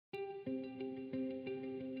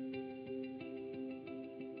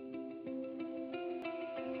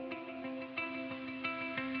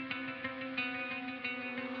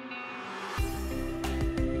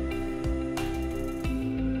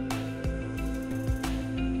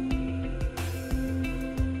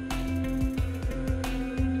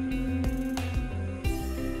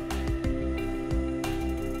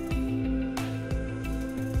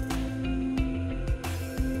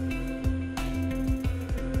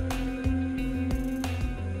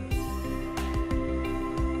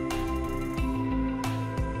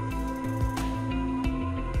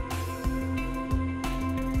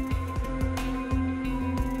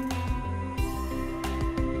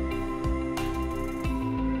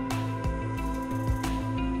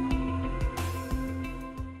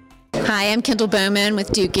Hi, I'm Kendall Bowman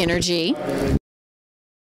with Duke Energy.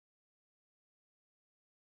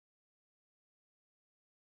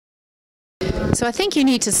 So I think you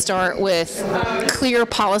need to start with clear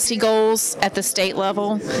policy goals at the state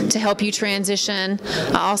level to help you transition.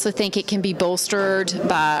 I also think it can be bolstered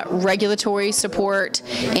by regulatory support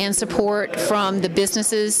and support from the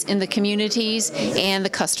businesses in the communities and the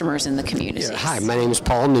customers in the communities. Yeah, hi, my name is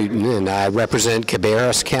Paul Newton, and I represent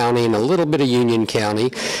Cabarrus County and a little bit of Union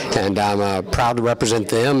County, and I'm proud to represent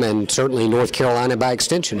them and certainly North Carolina by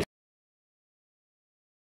extension.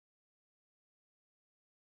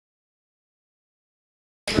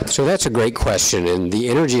 So that's a great question, and the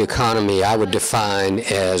energy economy I would define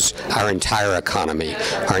as our entire economy.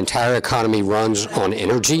 Our entire economy runs on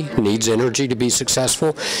energy, needs energy to be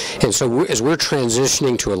successful, and so as we're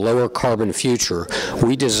transitioning to a lower carbon future,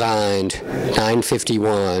 we designed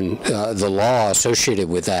 951, the law associated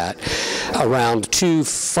with that, around two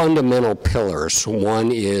fundamental pillars.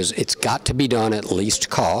 One is it's got to be done at least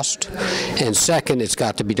cost, and second, it's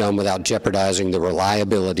got to be done without jeopardizing the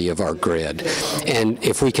reliability of our grid. And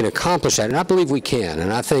if we can accomplish that, and I believe we can,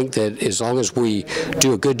 and I think that as long as we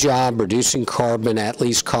do a good job reducing carbon at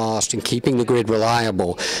least cost and keeping the grid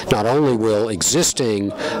reliable, not only will existing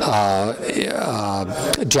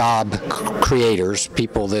job creators,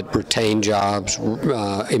 people that retain jobs,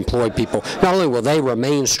 employ people, not only will they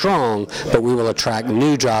remain strong, but we will attract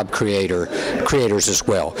new job creators as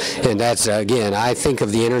well. And that's, again, I think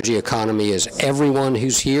of the energy economy as everyone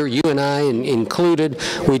who's here, you and I included,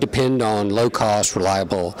 we depend on low-cost,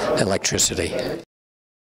 reliable electricity.